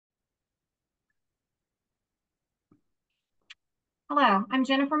Hello, I'm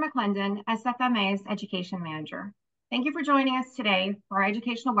Jennifer McClendon, SFMA's Education Manager. Thank you for joining us today for our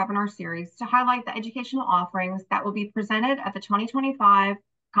educational webinar series to highlight the educational offerings that will be presented at the 2025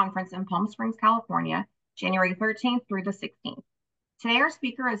 conference in Palm Springs, California, January 13th through the 16th. Today, our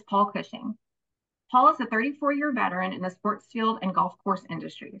speaker is Paul Cushing. Paul is a 34-year veteran in the sports field and golf course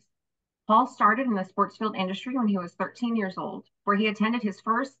industries. Paul started in the sports field industry when he was 13 years old, where he attended his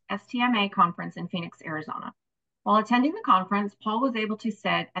first STMA conference in Phoenix, Arizona. While attending the conference, Paul was able to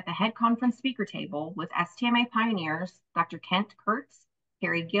sit at the head conference speaker table with STMA pioneers Dr. Kent Kurtz,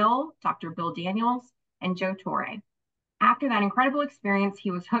 Harry Gill, Dr. Bill Daniels, and Joe Torre. After that incredible experience, he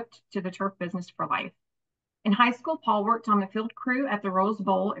was hooked to the turf business for life. In high school, Paul worked on the field crew at the Rose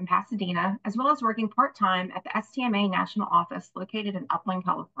Bowl in Pasadena, as well as working part-time at the STMA National Office located in Upland,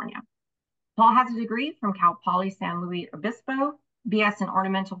 California. Paul has a degree from Cal Poly San Luis Obispo, BS in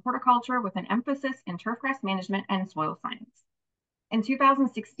ornamental horticulture with an emphasis in turfgrass management and soil science. In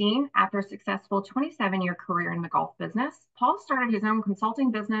 2016, after a successful 27-year career in the golf business, Paul started his own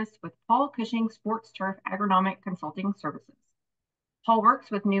consulting business with Paul Cushing Sports Turf Agronomic Consulting Services. Paul works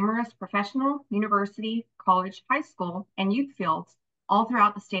with numerous professional, university, college, high school, and youth fields all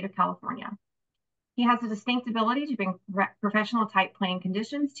throughout the state of California. He has a distinct ability to bring professional type playing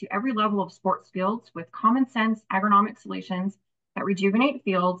conditions to every level of sports fields with common sense agronomic solutions that rejuvenate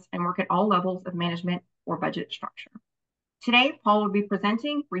fields and work at all levels of management or budget structure. Today, Paul will be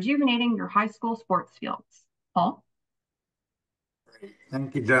presenting Rejuvenating Your High School Sports Fields. Paul?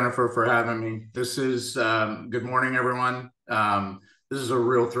 Thank you, Jennifer, for having me. This is, good morning, everyone. This is a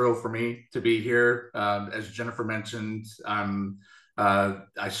real thrill for me to be here. As Jennifer mentioned,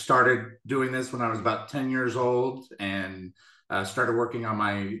 I started doing this when I was about 10 years old and started working on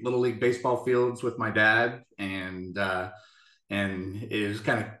my Little League baseball fields with my dad, and it is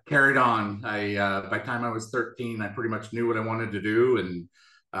kind of carried on. By the time I was 13, I pretty much knew what I wanted to do,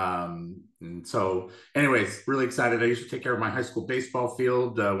 and so, anyways, really excited. I used to take care of my high school baseball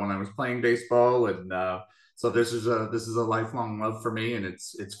field when I was playing baseball, and so this is a lifelong love for me, and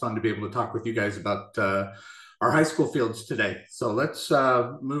it's fun to be able to talk with you guys about our high school fields today. So let's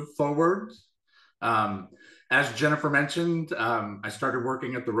move forward. As Jennifer mentioned, I started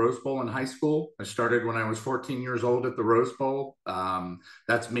working at the Rose Bowl in high school. I started when I was 14 years old at the Rose Bowl.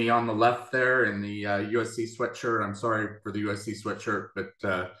 That's me on the left there in the USC sweatshirt. I'm sorry for the USC sweatshirt,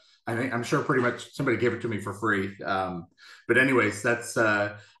 but I'm sure pretty much somebody gave it to me for free. But anyways, that's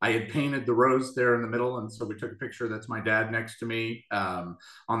I had painted the rose there in the middle, and so we took a picture. That's my dad next to me. On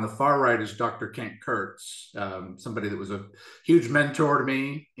the far right is Dr. Kent Kurtz, somebody that was a huge mentor to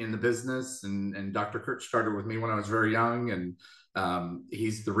me in the business, and Dr. Kurtz started with me when I was very young, and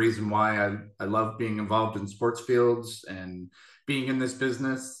he's the reason why I love being involved in sports fields and being in this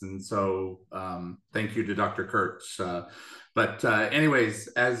business. And so thank you to Dr. Kurtz. But anyways,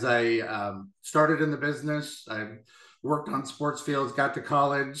 as I started in the business, I worked on sports fields, got to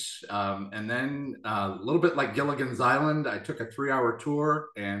college, and then a little bit like Gilligan's Island, I took a 3-hour tour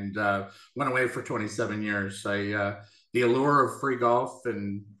and went away for 27 years. The allure of free golf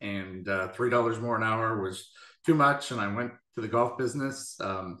and $3 more an hour was too much, and I went to the golf business.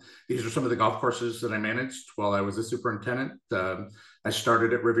 These are some of the golf courses that I managed while I was a superintendent. I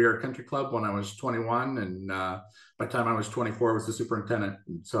started at Riviera Country Club when I was 21, and by the time I was 24, I was the superintendent.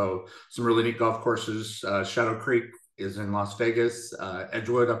 And so some really neat golf courses. Shadow Creek is in Las Vegas,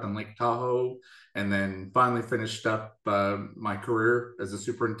 Edgewood up in Lake Tahoe, and then finally finished up my career as a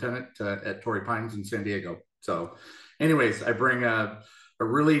superintendent at Torrey Pines in San Diego. So anyways, I bring a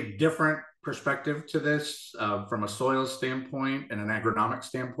really different perspective to this from a soil standpoint and an agronomic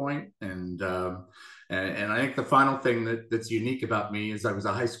standpoint. And I think the final thing that's unique about me is I was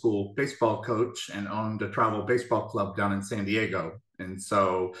a high school baseball coach and owned a travel baseball club down in San Diego. And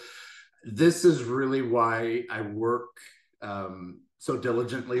so this is really why I work so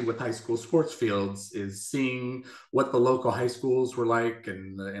diligently with high school sports fields, is seeing what the local high schools were like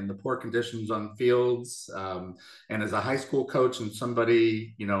and the poor conditions on fields. And as a high school coach and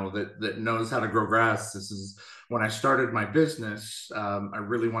somebody, that knows how to grow grass, this is when I started my business. I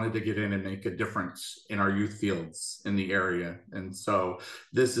really wanted to get in and make a difference in our youth fields in the area. And so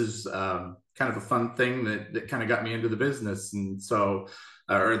this is kind of a fun thing that kind of got me into the business. And so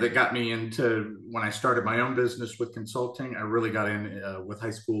or that got me into, when I started my own business with consulting, I really got in with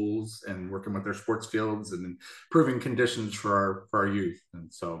high schools and working with their sports fields and improving conditions for our youth.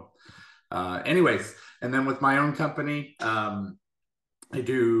 And so anyways, and then with my own company, I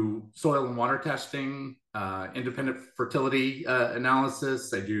do soil and water testing, independent fertility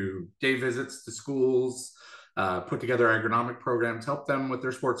analysis. I do day visits to schools. put together agronomic programs, help them with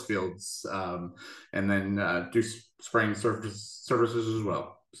their sports fields, and then do spraying services as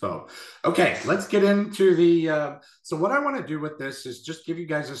well. So, okay, let's get into so what I want to do with this is just give you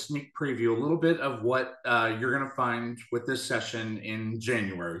guys a sneak preview, a little bit of what you're going to find with this session in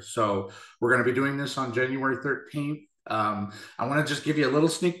January. So we're going to be doing this on January 13th. I want to just give you a little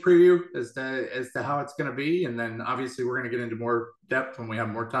sneak preview as to how it's going to be. And then obviously we're going to get into more depth when we have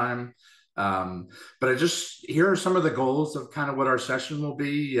more time. But here are some of the goals of kind of what our session will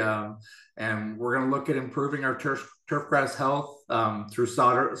be. And we're going to look at improving our turfgrass health through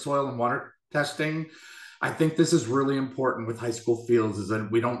soil and water testing. I think this is really important with high school fields, is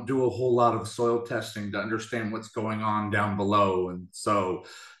that we don't do a whole lot of soil testing to understand what's going on down below. And so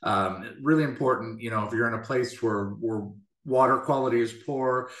really important, if you're in a place where water quality is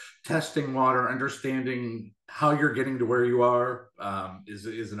poor, testing water, understanding how you're getting to where you are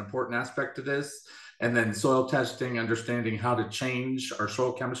is an important aspect to this. And then soil testing, understanding how to change our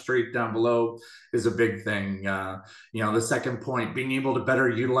soil chemistry down below is a big thing. The second point, being able to better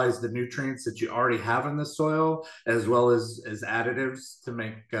utilize the nutrients that you already have in the soil, as well as additives to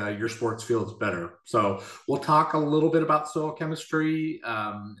make your sports fields better. So we'll talk a little bit about soil chemistry,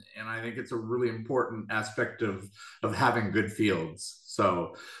 and I think it's a really important aspect of having good fields.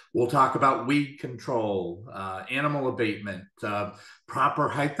 So we'll talk about weed control, animal abatement, proper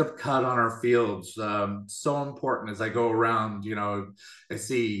height of cut on our fields. So important. As I go around, I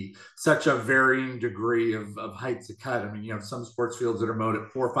see such a varying degree of heights of cut. I mean, some sports fields that are mowed at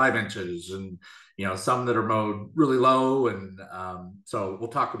 4 or 5 inches, and some that are mowed really low. And so we'll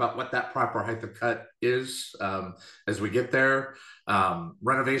talk about what that proper height of cut is as we get there.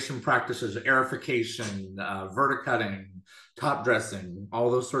 Renovation practices, aerification, verticutting, top dressing,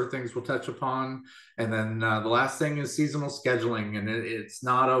 all those sort of things we'll touch upon. And then the last thing is seasonal scheduling. And it's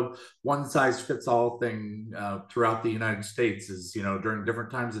not a one size fits all thing throughout the United States. During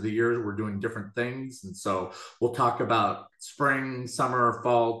different times of the year, we're doing different things. And so we'll talk about spring, summer,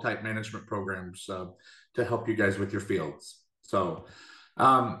 fall type management programs to help you guys with your fields. So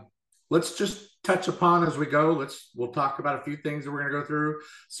let's just touch upon as we go. We'll talk about a few things that we're going to go through.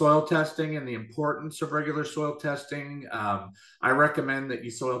 Soil testing and the importance of regular soil testing. I recommend that you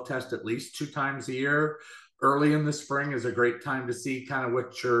soil test at least 2 times a year. Early in the spring is a great time to see kind of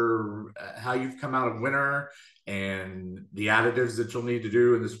how you've come out of winter and the additives that you'll need to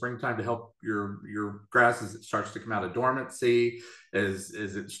do in the springtime to help your grass as it starts to come out of dormancy, as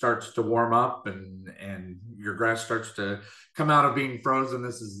it starts to warm up and your grass starts to come out of being frozen.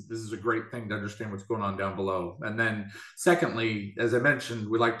 This is a great thing to understand what's going on down below. And then secondly, as I mentioned,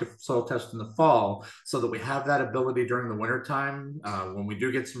 we like to soil test in the fall so that we have that ability during the winter time when we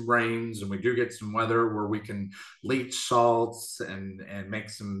do get some rains and we do get some weather where we can leach salts and make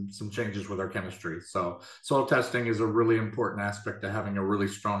some changes with our chemistry. So soil testing is a really important aspect to having a really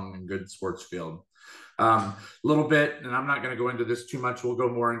strong and good sports field. A little bit, and I'm not going to go into this too much. We'll go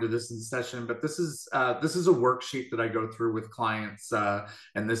more into this in the session, but this is a worksheet that I go through with clients,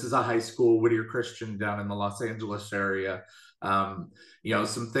 and this is a high school, Whittier Christian, down in the Los Angeles area.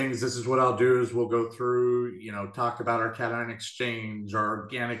 Some things, this is what I'll do is we'll go through, talk about our cation exchange. Our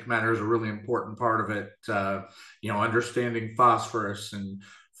organic matter is a really important part of it. Understanding phosphorus. And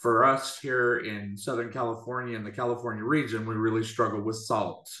for us here in Southern California, in the California region, we really struggle with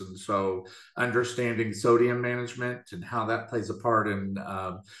salts. And so understanding sodium management and how that plays a part in,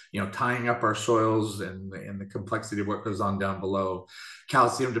 tying up our soils and the complexity of what goes on down below.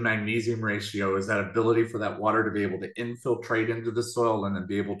 Calcium to magnesium ratio is that ability for that water to be able to infiltrate into the soil and then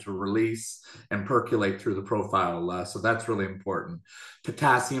be able to release and percolate through the profile. So that's really important.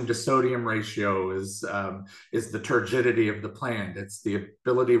 Potassium to sodium ratio is the turgidity of the plant. It's the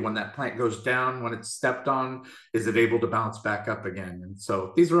ability when that plant goes down, when it's stepped on, is it able to bounce back up again? And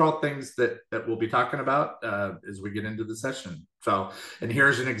so these are all things that we'll be talking about as we get into the session. So, and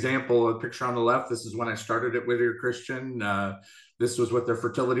here's an example, a picture on the left. This is when I started at Whittier Christian. This was what their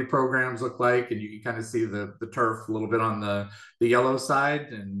fertility programs look like. And you can kind of see the turf a little bit on the yellow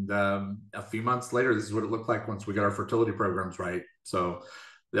side. And a few months later, this is what it looked like once we got our fertility programs right. So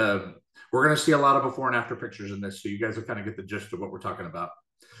we're going to see a lot of before and after pictures in this. So you guys will kind of get the gist of what we're talking about.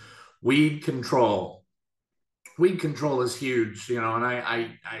 Weed control. Weed control is huge, and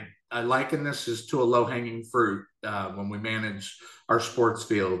I liken this as to a low-hanging fruit when we manage our sports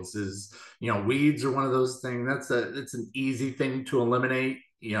fields. Weeds are one of those things it's an easy thing to eliminate.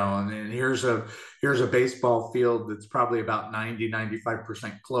 and here's a baseball field that's probably about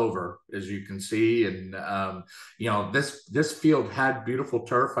 90-95% clover, as you can see. And this field had beautiful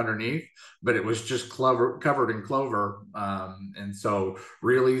turf underneath, but it was just covered in clover. And so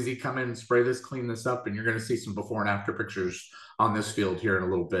real easy, come in and spray this, clean this up, and you're going to see some before and after pictures on this field here in a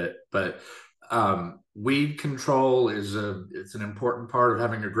little bit. But weed control it's an important part of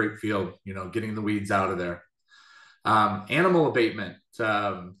having a great field, getting the weeds out of there. Animal abatement.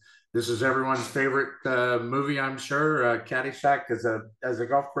 This is everyone's favorite movie, I'm sure. Caddyshack. As a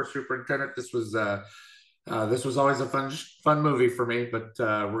golf course superintendent, this was always a fun movie for me. But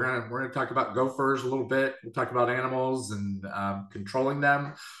we're gonna talk about gophers a little bit. We'll talk about animals and controlling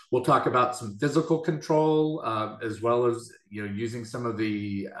them. We'll talk about some physical control, as well as using some of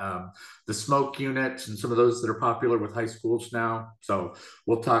the smoke units and some of those that are popular with high schools now. So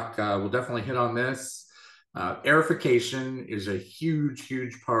we'll talk. We'll definitely hit on this. Aerification is a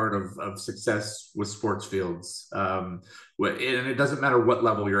huge part of success with sports fields. And it doesn't matter what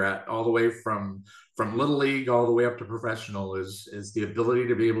level you're at, all the way from little league all the way up to professional, is the ability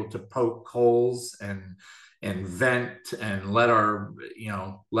to be able to poke holes and vent and let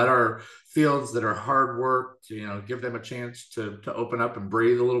our fields that are hard worked, give them a chance to open up and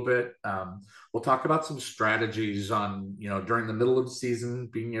breathe a little bit. We'll talk about some strategies on, during the middle of the season,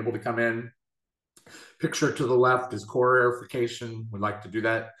 being able to come in. Picture to the left is core aerification. We like to do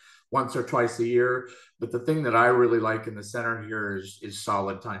that once or twice a year. But the thing that I really like in the center here is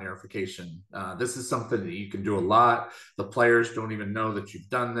solid tine aerification. This is something that you can do a lot. The players don't even know that you've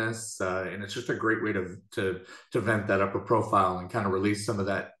done this. And it's just a great way to vent that upper profile and kind of release some of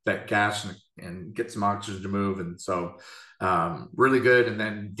that gas and get some oxygen to move. And so really good. And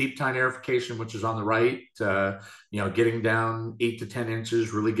then deep tine aerification, which is on the right, getting down 8 to 10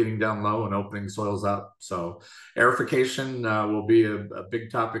 inches, really getting down low and opening soils up. So aerification will be a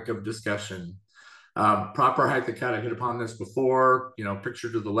big topic of discussion. Proper height of cut, I hit upon this before.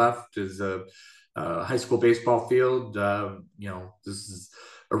 Picture to the left is a high school baseball field. This is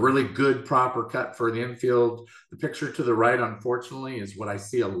a really good proper cut for the infield. The picture to the right, unfortunately, is what I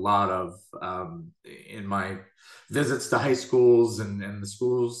see a lot of in my visits to high schools and the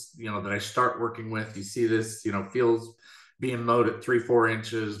schools, that I start working with. You see this, fields being mowed at 3-4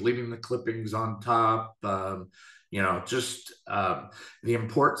 inches, leaving the clippings on top. Just the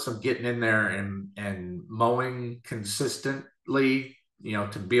importance of getting in there and mowing consistently,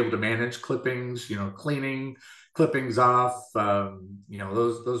 to be able to manage clippings, cleaning clippings off.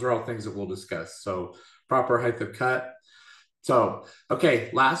 Those are all things that we'll discuss. So proper height of cut. So,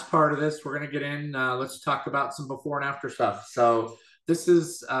 okay, last part of this, we're going to get in. Let's talk about some before and after stuff. So this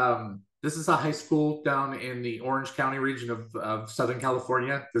is a high school down in the Orange County region of Southern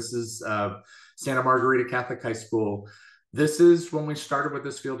California. This is Santa Margarita Catholic High School. This is when we started with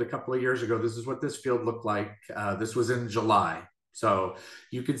this field a couple of years ago. This is what this field looked like. This was in July. So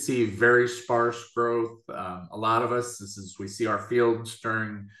you can see very sparse growth. A lot of us, we see our fields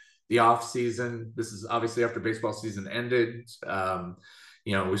during the off season. This is obviously after baseball season ended.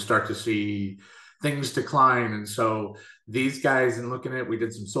 We start to see things decline. And so these guys, in looking at, we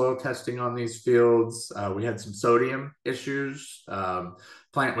did some soil testing on these fields. We had some sodium issues.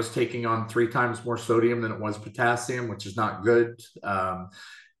 Plant was taking on 3 times more sodium than it was potassium, which is not good.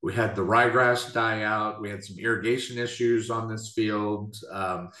 We had the ryegrass die out. We had some irrigation issues on this field.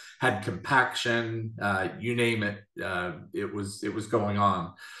 Had compaction. You name it. It was going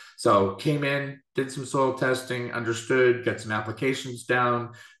on. So came in, did some soil testing, understood, got some applications down,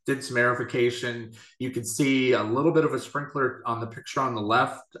 did some aerification. You can see a little bit of a sprinkler on the picture on the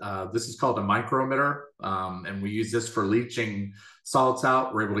left. This is called a micro emitter, and we use this for leaching salts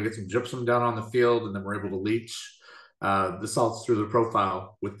out. We're able to get some gypsum down on the field, and then we're able to leach the salts through the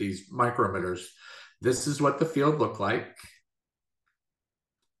profile with these micro emitters. This is what the field looked like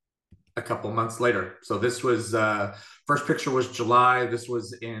a couple months later. So this was first picture was July. This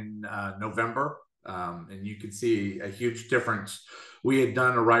was in November, and you can see a huge difference. We had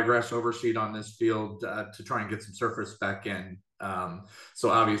done a ryegrass overseed on this field to try and get some surface back in. So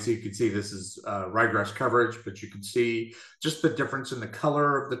obviously you can see this is ryegrass coverage, but you can see just the difference in the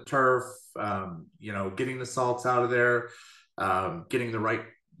color of the turf. Getting the salts out of there, getting the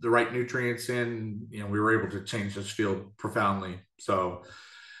right nutrients in. We were able to change this field profoundly. So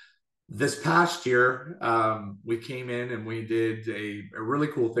this past year, we came in and we did a really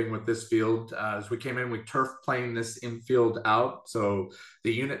cool thing with this field. As we came in, we turf planed this infield out. So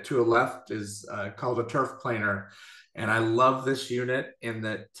the unit to the left is called a turf planer. And I love this unit in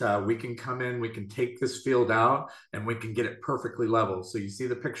that we can come in, we can take this field out, and we can get it perfectly level. So you see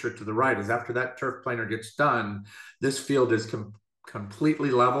the picture to the right is after that turf planer gets done, this field is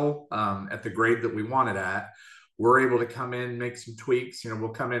completely level at the grade that we wanted at. We're able to come in, make some tweaks. We'll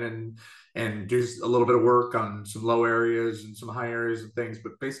come in and do a little bit of work on some low areas and some high areas and things.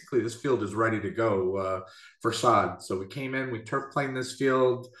 But basically, this field is ready to go for sod. So we came in, we turf planed this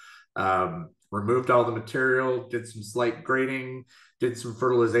field, removed all the material, did some slight grading, did some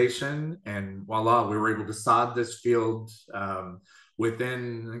fertilization, and voila, we were able to sod this field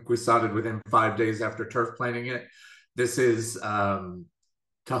within, I think we sodded within 5 days after turf planting it. This is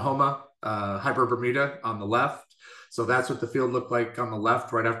Tahoma, Hyper Bermuda on the left. So that's what the field looked like on the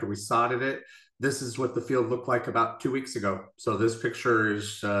left right after we sodded it. This is what the field looked like about 2 weeks ago. So this picture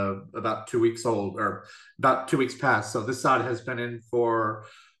is about 2 weeks old, or about 2 weeks past. So this sod has been in for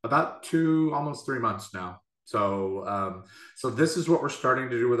about almost 3 months now. So so this is what we're starting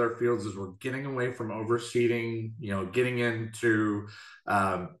to do with our fields, is we're getting away from overseeding, getting into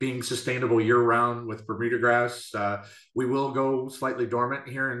being sustainable year-round with Bermuda grass. We will go slightly dormant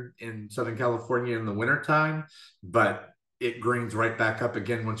here in Southern California in the wintertime, but it greens right back up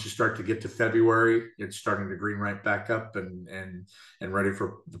again once you start to get to February. It's starting to green right back up and ready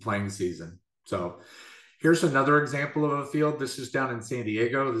for the playing season. So here's another example of a field. This is down in San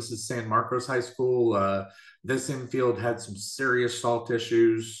Diego. This is San Marcos High School. This infield had some serious salt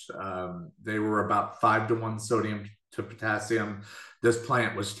issues. They were about 5-to-1 sodium to potassium. This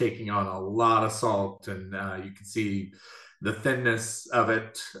plant was taking on a lot of salt, and you can see the thinness of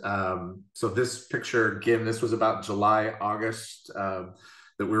it. So this picture, again, this was about July, August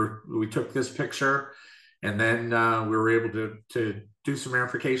that we took this picture. And then we were able to do some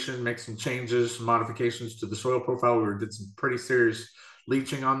aerification, make some changes, some modifications to the soil profile. We did some pretty serious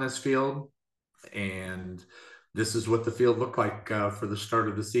leaching on this field. And this is what the field looked like for the start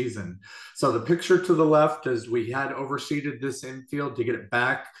of the season. So the picture to the left is we had overseeded this infield to get it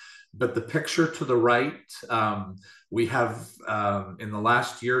back. But the picture to the right, we have in the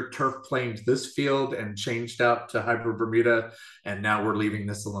last year turf planed this field and changed out to Hyper Bermuda, and now we're leaving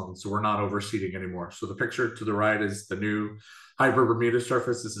this alone. So we're not overseeding anymore. So the picture to the right is the new Hyper Bermuda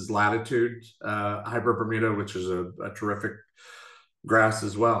surface. This is Latitude Hyper Bermuda, which is a terrific grass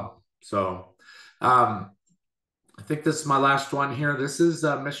as well. So I think this is my last one here. This is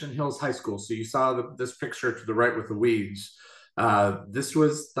Mission Hills High School. So you saw this picture to the right with the weeds. This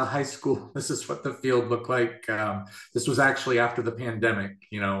was the high school. This is what the field looked like. This was actually after the pandemic,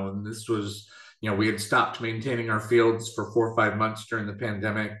 and this was, we had stopped maintaining our fields for 4 or 5 months during the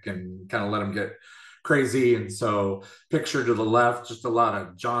pandemic and kind of let them get crazy. And so picture to the left, just a lot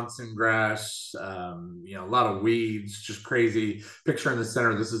of Johnson grass, a lot of weeds, just crazy. Picture in the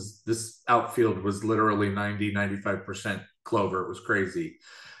center, this outfield was literally 90-95% clover. It was crazy.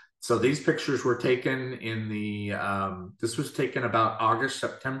 So these pictures were taken this was taken about August,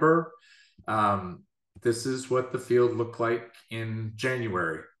 September. This is what the field looked like in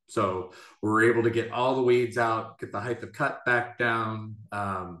January. So we were able to get all the weeds out, get the height of cut back down,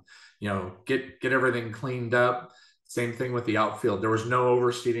 get everything cleaned up. Same thing with the outfield. There was no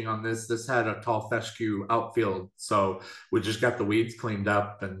overseeding on this. This had a tall fescue outfield. So we just got the weeds cleaned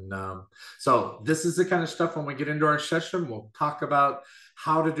up. And so this is the kind of stuff when we get into our session, we'll talk about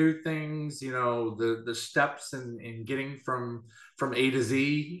how to do things, the steps in getting from A to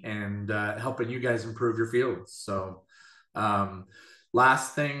Z and helping you guys improve your fields. So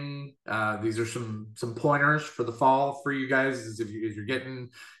last thing, these are some pointers for the fall for you guys. Is if you're getting,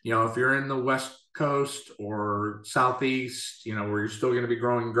 if you're in the West Coast or Southeast, where you're still going to be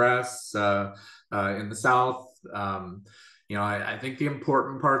growing grass in the South. I think the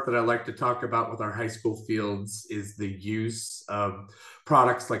important part that I like to talk about with our high school fields is the use of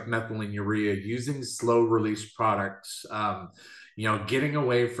products like methylene urea, using slow release products, getting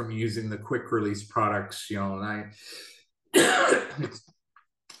away from using the quick release products, and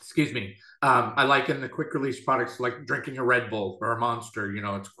excuse me. I liken the quick release products like drinking a Red Bull or a Monster.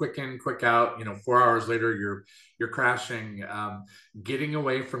 It's quick in, quick out. 4 hours later, you're crashing. Getting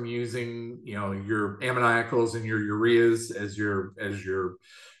away from using your ammoniacals and your ureas as your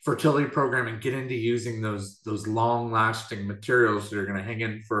fertility program, and get into using those long lasting materials that are going to hang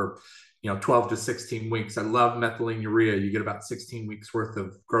in for 12 to 16 weeks. I love methylene urea. You get about 16 weeks worth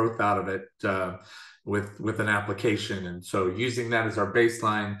of growth out of it with an application. And so using that as our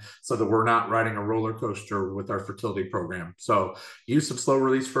baseline so that we're not riding a roller coaster with our fertility program. So use of slow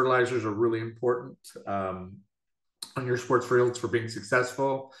release fertilizers are really important on your sports fields for being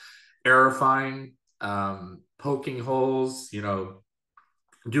successful. Aerifying, poking holes,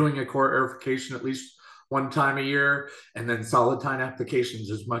 doing a core aerification at least one time a year, and then solid tine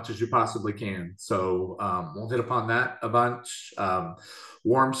applications as much as you possibly can. So we'll hit upon that a bunch.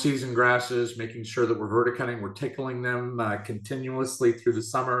 Warm season grasses, making sure that we're verticutting, we're tickling them continuously through the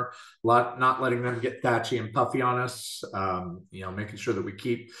summer, not letting them get thatchy and puffy on us. Making sure that we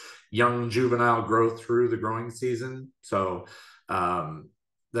keep young juvenile growth through the growing season. So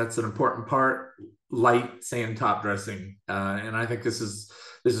that's an important part. Light sand top dressing, and I think this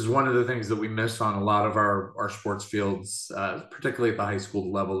is one of the things that we miss on a lot of our sports fields, particularly at the high school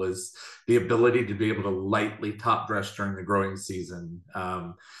level, is the ability to be able to lightly top dress during the growing season.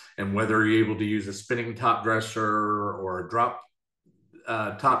 And whether you're able to use a spinning top dresser or a drop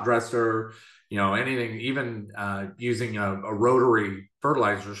top dresser, anything, even using a rotary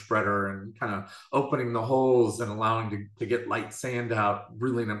fertilizer spreader and kind of opening the holes and allowing to get light sand out,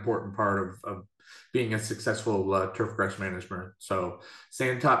 really an important part of being a successful turfgrass management. So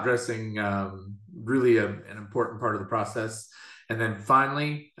sand top dressing, really an important part of the process. And then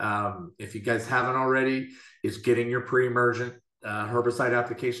finally, if you guys haven't already, is getting your pre-emergent herbicide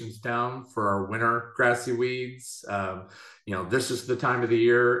applications down for our winter grassy weeds. This is the time of the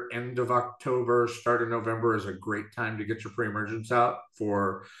year, end of October, start of November is a great time to get your pre-emergents out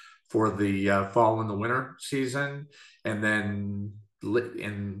for the fall and the winter season. And then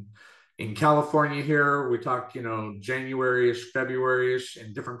in California here, we talk, January-ish, February-ish.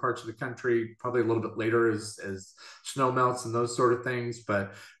 In different parts of the country, probably a little bit later as snow melts and those sort of things.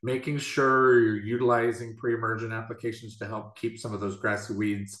 But making sure you're utilizing pre-emergent applications to help keep some of those grassy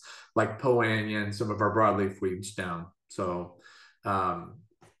weeds like poania and some of our broadleaf weeds down. So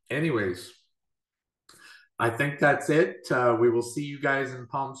anyways, I think that's it. We will see you guys in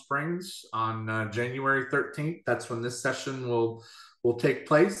Palm Springs on January 13th. That's when this session will take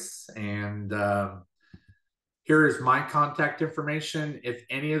place. And here is my contact information. If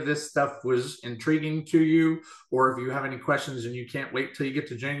any of this stuff was intriguing to you, or if you have any questions and you can't wait till you get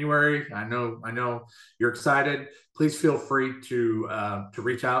to January, I know you're excited. Please feel free to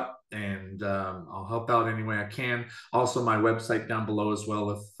reach out, and I'll help out any way I can. Also, my website down below as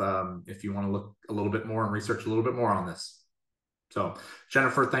well, if you want to look a little bit more and research a little bit more on this. So,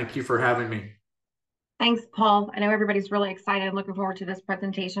 Jennifer, thank you for having me. Thanks, Paul. I know everybody's really excited and looking forward to this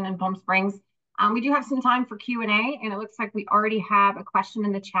presentation in Palm Springs. We do have some time for Q&A, and it looks like we already have a question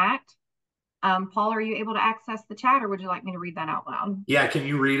in the chat. Paul, are you able to access the chat, or would you like me to read that out loud? Yeah, can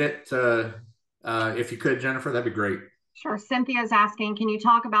you read it? If you could, Jennifer, that'd be great. Sure. Cynthia is asking, can you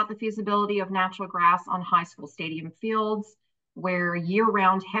talk about the feasibility of natural grass on high school stadium fields where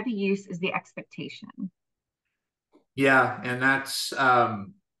year-round heavy use is the expectation? Yeah, and that's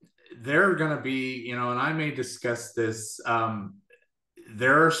they're going to be, and I may discuss this.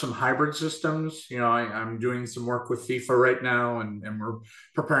 There are some hybrid systems. I'm doing some work with FIFA right now, and we're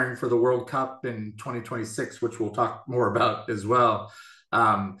preparing for the World Cup in 2026, which we'll talk more about as well.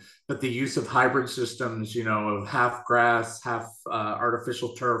 But the use of hybrid systems, of half grass, half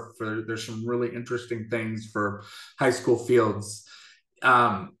artificial turf, there's some really interesting things for high school fields.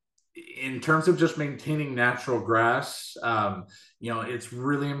 In terms of just maintaining natural grass, it's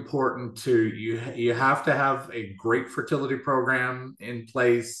really important to you have to have a great fertility program in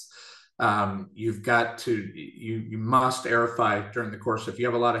place. You must aerify during the course. If you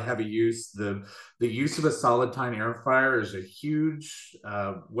have a lot of heavy use, the use of a solid tine aerifier is a huge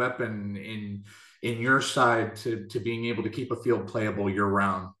weapon in your side to being able to keep a field playable year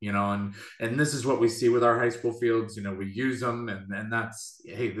round, and this is what we see with our high school fields. We use them, and that's,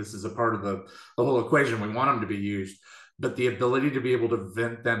 hey, this is a part of the whole equation. We want them to be used, but the ability to be able to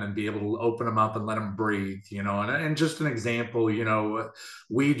vent them and be able to open them up and let them breathe, and just an example,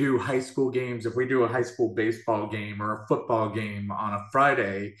 we do high school games. If we do a high school baseball game or a football game on a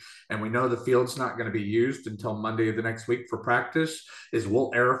Friday, and we know the field's not going to be used until Monday of the next week for practice, is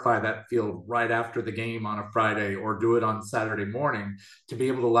we'll aerify that field right after the game on a Friday, or do it on Saturday morning to be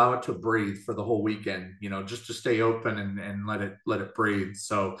able to allow it to breathe for the whole weekend, just to stay open and let it breathe.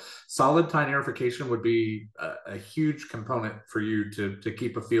 So solid tine aerification would be a huge component for you to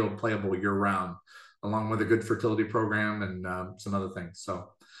keep a field playable year round, along with a good fertility program and some other things. So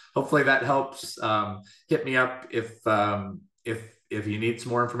hopefully that helps. Hit me up if you need some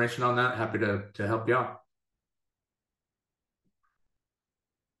more information on that. Happy to help you out.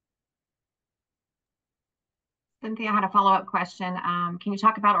 Cynthia had a follow-up question. Can you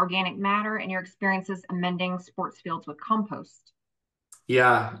talk about organic matter and your experiences amending sports fields with compost?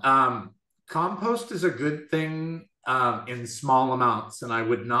 Yeah, compost is a good thing in small amounts, and I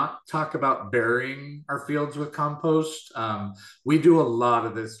would not talk about burying our fields with compost. We do a lot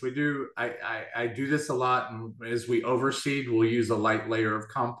of this. I do this a lot, and as we overseed, we'll use a light layer of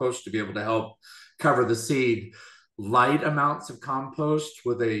compost to be able to help cover the seed. Light amounts of compost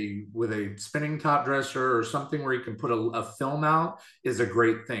with a spinning top dresser or something where you can put a film out is a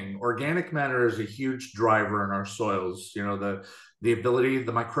great thing. Organic matter is a huge driver in our soils. You know, the ability,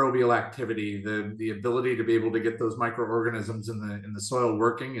 the microbial activity, the ability to be able to get those microorganisms in the soil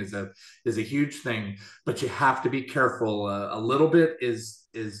working is a huge thing. But you have to be careful. A little bit is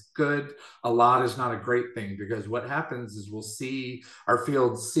good. A lot is not a great thing, because what happens is we'll see our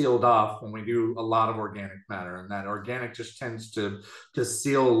fields sealed off when we do a lot of organic matter, and that organic just tends to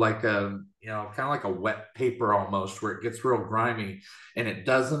seal like a, you know, kind of like a wet paper almost, where it gets real grimy, and it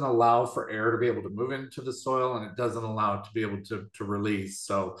doesn't allow for air to be able to move into the soil, and it doesn't allow it to be able to release.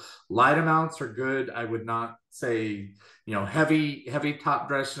 So light amounts are good. I would not say, you know, heavy top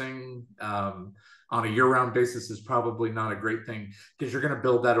dressing on a year-round basis is probably not a great thing, because you're going to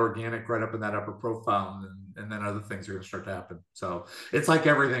build that organic right up in that upper profile, and then other things are going to start to happen. So it's like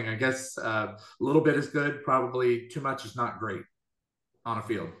everything, I guess. A little bit is good. Probably too much is not great on a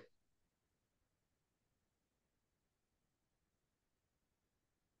field.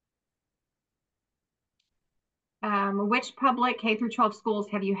 Which public K through 12 schools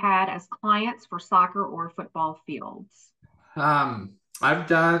have you had as clients for soccer or football fields? I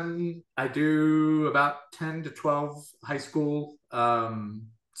do about 10 to 12 high school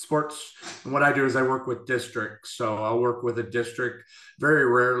sports. And what I do is I work with districts. So I'll work with a district. Very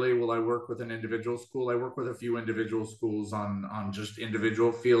rarely will I work with an individual school. I work with a few individual schools on just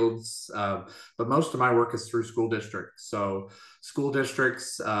individual fields. But most of my work is through school districts. So school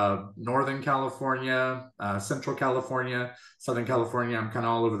districts, Northern California, Central California, Southern California. I'm kind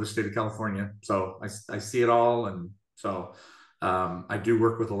of all over the state of California. So I see it all. And so I do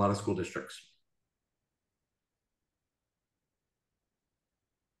work with a lot of school districts.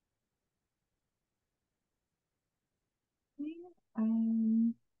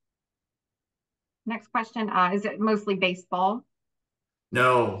 Um, Next question, is it mostly baseball?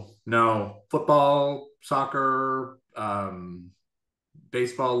 No, no. Football, soccer,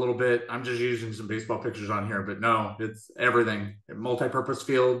 baseball a little bit. I'm just using some baseball pictures on here, but no, it's everything. Multi-purpose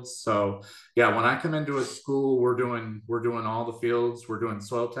fields. So yeah, when I come into a school, we're doing all the fields. We're doing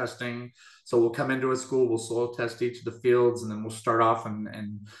soil testing. So we'll come into a school, we'll soil test each of the fields, and then we'll start off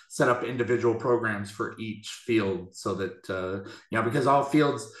and set up individual programs for each field, so that you know, because all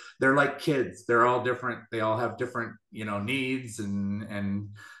fields, they're like kids. They're all different. They all have different, you know, needs, and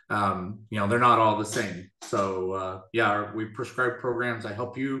you know, they're not all the same. So yeah, we prescribe programs. I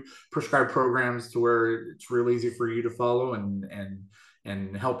help you prescribe programs to where it's real easy for you to follow,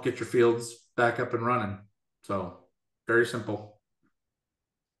 and help get your fields back up and running. So very simple.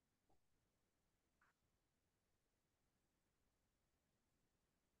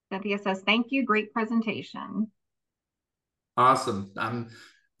 Cynthia says, thank you, great presentation. Awesome.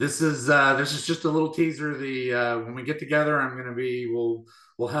 This is just a little teaser. The When we get together, I'm gonna be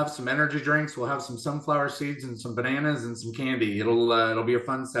we'll have some energy drinks, we'll have some sunflower seeds and some bananas and some candy. It'll be a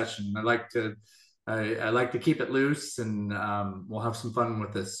fun session. I like to keep it loose, and we'll have some fun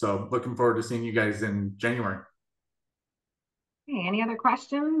with this. So looking forward to seeing you guys in January. Okay, any other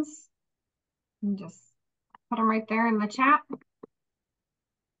questions? Just put them right there in the chat.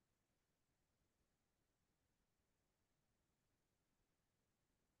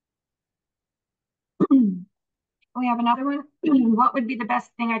 We have another one. What would be the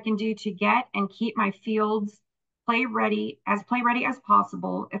best thing I can do to get and keep my fields play ready as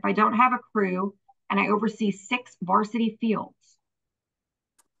possible if I don't have a crew and I oversee 6 varsity fields?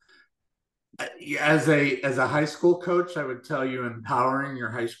 As a high school coach, I would tell you, empowering your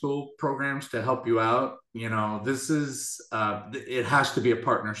high school programs to help you out. You know, this is it has to be a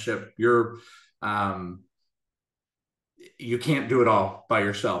partnership. You can't do it all by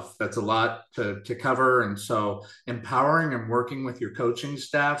yourself. That's a lot to cover. And so empowering and working with your coaching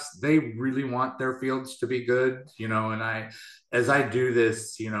staffs, they really want their fields to be good, you know, and as I do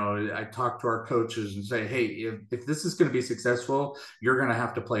this, you know, I talk to our coaches and say, hey, if this is going to be successful, you're going to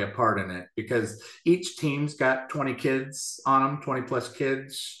have to play a part in it, because each team's got 20 kids on them, 20 plus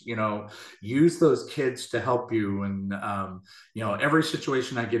kids, you know, use those kids to help you. And, you know, every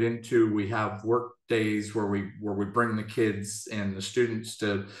situation I get into, we have work days where we bring the kids and the students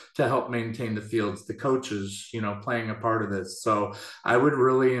to help maintain the fields, the coaches, you know, playing a part of this. So I would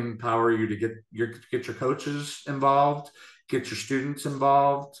really empower you to get your coaches involved, get your students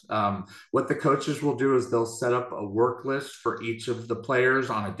involved. What the coaches will do is they'll set up a work list for each of the players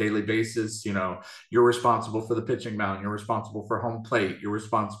on a daily basis. You know, you're responsible for the pitching mound, you're responsible for home plate, you're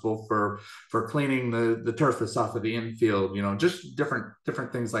responsible for cleaning the turfs off of the infield, you know, just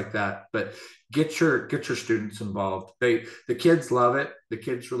different things like that. But get your students involved. The kids love it. The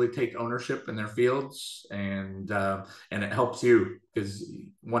kids really take ownership in their fields, and it helps you because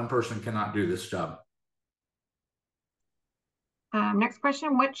one person cannot do this job. Next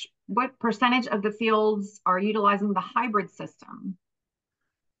question, what percentage of the fields are utilizing the hybrid system?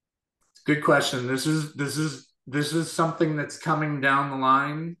 Good question. This is something that's coming down the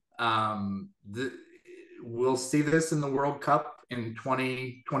line. We'll see this in the World Cup in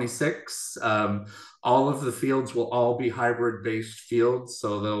 2026. All of the fields will all be hybrid based fields.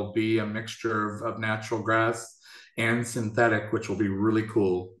 So there'll be a mixture of natural grass and synthetic, which will be really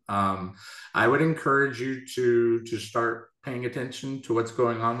cool. I would encourage you to start paying attention to what's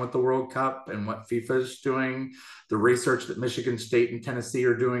going on with the World Cup and what FIFA is doing, the research that Michigan State and Tennessee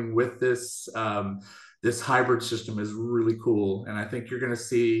are doing with this. This hybrid system is really cool. And I think you're going to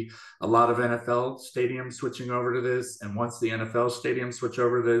see a lot of NFL stadiums switching over to this. And once the NFL stadiums switch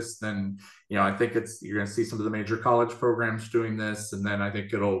over to this, then, you know, I think you're going to see some of the major college programs doing this. And then I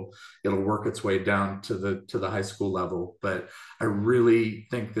think it'll work its way down to the high school level. But I really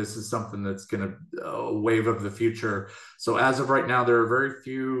think this is something that's going to a wave of the future. So as of right now, there are very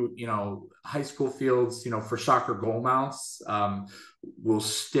few, you know, high school fields, you know, for soccer goal mouse. We'll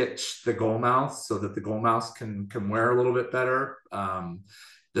stitch the goal mouth so that the goal mouse can wear a little bit better.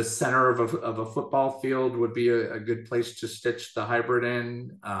 The center of a football field would be a good place to stitch the hybrid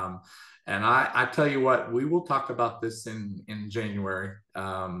in. And I tell you what, we will talk about this in January.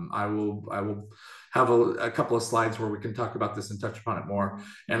 I will have a couple of slides where we can talk about this and touch upon it more.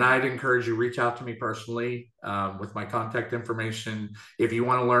 And I'd encourage you reach out to me personally with my contact information. If you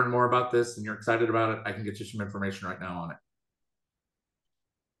want to learn more about this and you're excited about it, I can get you some information right now on it.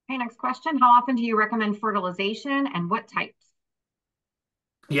 Okay, next question. How often do you recommend fertilization and what types?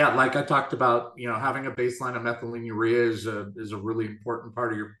 Yeah, like I talked about, you know, having a baseline of methylene urea is a really important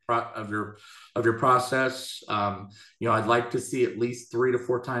part of your process. You know, I'd like to see at least 3 to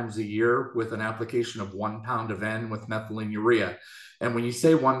 4 times a year with an application of 1 pound of N with methylene urea. And when you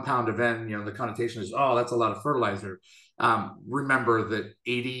say 1 pound of N, you know, the connotation is, oh, that's a lot of fertilizer. Remember that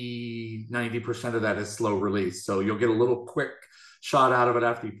 80–90% of that is slow release. So you'll get a little quick shot out of it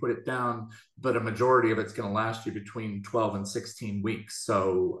after you put it down, but a majority of it's going to last you between 12 and 16 weeks.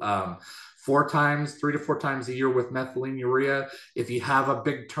 So 3 to 4 times a year with methylene urea. If you have a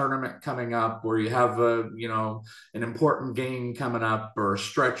big tournament coming up, or you have an important game coming up, or a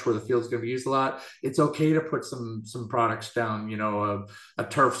stretch where the field's going to be used a lot, it's okay to put some products down, you know, a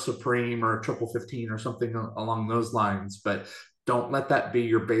Turf Supreme or a Triple 15 or something along those lines. But don't let that be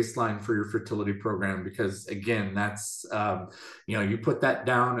your baseline for your fertility program, because again, that's you put that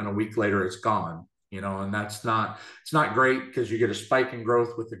down and a week later it's gone, you know, and it's not great because you get a spike in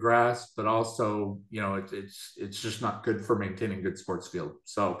growth with the grass, but also, you know, it's just not good for maintaining good sports field.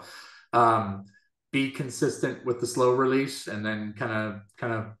 So be consistent with the slow release, and then kind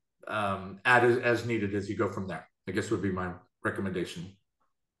of add as needed as you go from there, I guess would be my recommendation.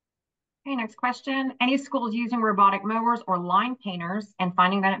 Okay, next question. Any schools using robotic mowers or line painters and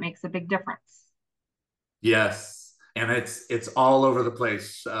finding that it makes a big difference? Yes, and it's all over the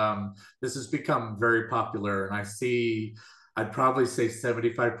place. This has become very popular, and I'd probably say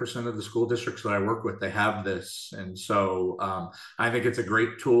 75% of the school districts that I work with, they have this. And so I think it's a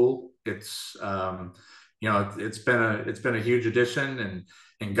great tool. It's it's been a huge addition,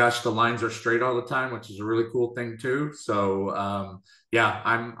 and gosh, the lines are straight all the time, which is a really cool thing too. So yeah,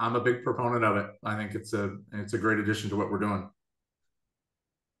 I'm a big proponent of it. I think it's a great addition to what we're doing.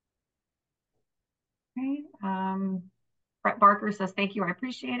 Okay. Brett Barker says, thank you, I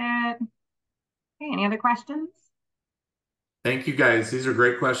appreciate it. Okay, any other questions? Thank you, guys. These are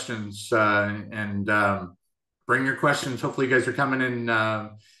great questions, and bring your questions. Hopefully you guys are coming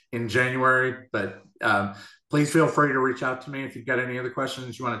in January, but please feel free to reach out to me if you've got any other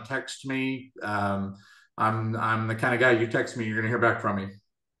questions. You want to text me. I'm the kind of guy, you text me, you're going to hear back from me.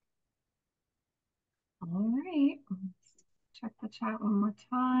 All right. Let's check the chat one more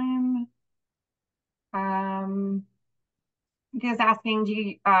time. He is asking,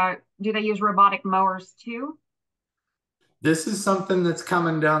 do they use robotic mowers too? This is something that's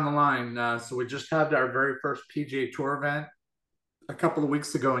coming down the line. So we just had our very first PGA Tour event a couple of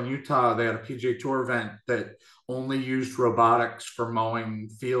weeks ago in Utah. They had a PGA Tour event that only used robotics for mowing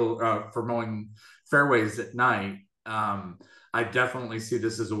fairways at night. I definitely see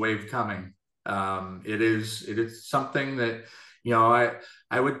this as a wave coming. It is something that, you know,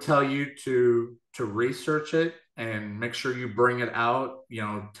 I would tell you to research it and make sure you bring it out, you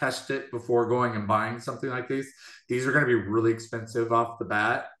know, test it before going and buying something like these. These are going to be really expensive off the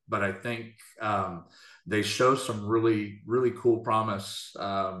bat, but I think they show some really cool promise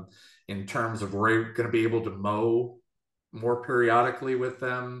in terms of we're going to be able to mow more periodically with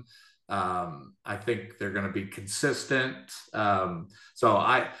them. I think they're going to be consistent. So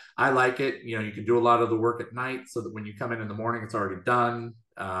I like it. You know, you can do a lot of the work at night so that when you come in the morning, it's already done.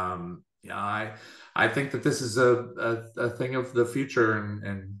 Yeah, I think that this is a thing of the future,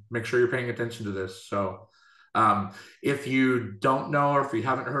 and make sure you're paying attention to this. So if you don't know, or if you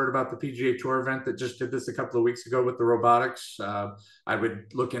haven't heard about the PGA Tour event that just did this a couple of weeks ago with the robotics, I would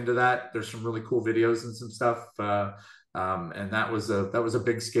look into that. There's some really cool videos and some stuff. And that was a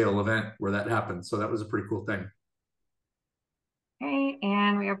big scale event where that happened. So that was a pretty cool thing. Okay,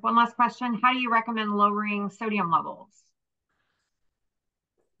 and we have one last question. How do you recommend lowering sodium levels?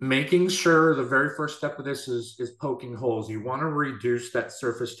 Making sure the very first step of this is poking holes. You want to reduce that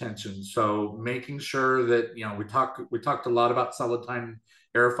surface tension. So making sure that, you know, we talked a lot about solid tine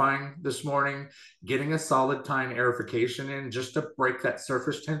aerifying this morning, getting a solid tine aerification in just to break that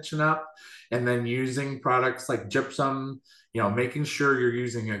surface tension up, and then using products like gypsum, you know, making sure you're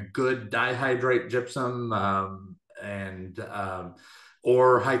using a good dihydrate gypsum, and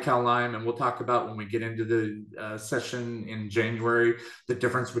or high cal lime. And we'll talk about when we get into the session in January, the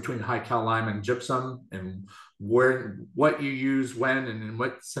difference between high cal lime and gypsum, and what you use when and in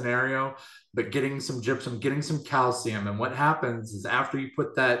what scenario. But getting some gypsum, getting some calcium, and what happens is after you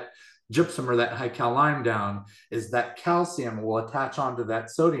put that gypsum or that high cal lime down, is that calcium will attach onto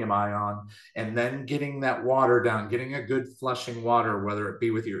that sodium ion, and then getting that water down, getting a good flushing water, whether it be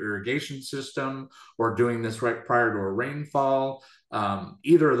with your irrigation system or doing this right prior to a rainfall.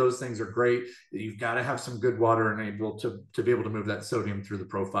 Either of those things are great. You've got to have some good water and able to be able to move that sodium through the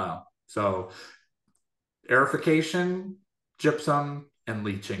profile. So aerification, gypsum, and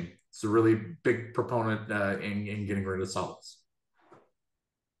leaching. It's a really big proponent in getting rid of solids.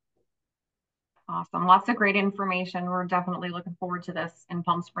 Awesome. Lots of great information. We're definitely looking forward to this in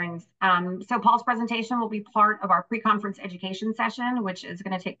Palm Springs. So Paul's presentation will be part of our pre-conference education session, which is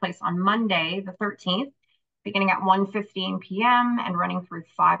going to take place on Monday, the 13th, beginning at 1:15 p.m. and running through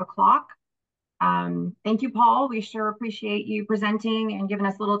 5 o'clock. Thank you, Paul. We sure appreciate you presenting and giving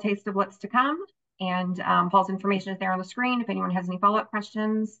us a little taste of what's to come. And Paul's information is there on the screen if anyone has any follow-up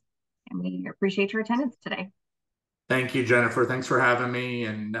questions. And we appreciate your attendance today. Thank you, Jennifer. Thanks for having me,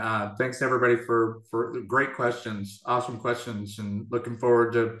 and thanks to everybody for great questions, awesome questions, and looking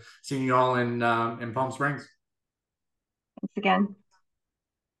forward to seeing you all in Palm Springs. Thanks again.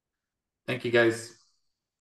 Thank you, guys.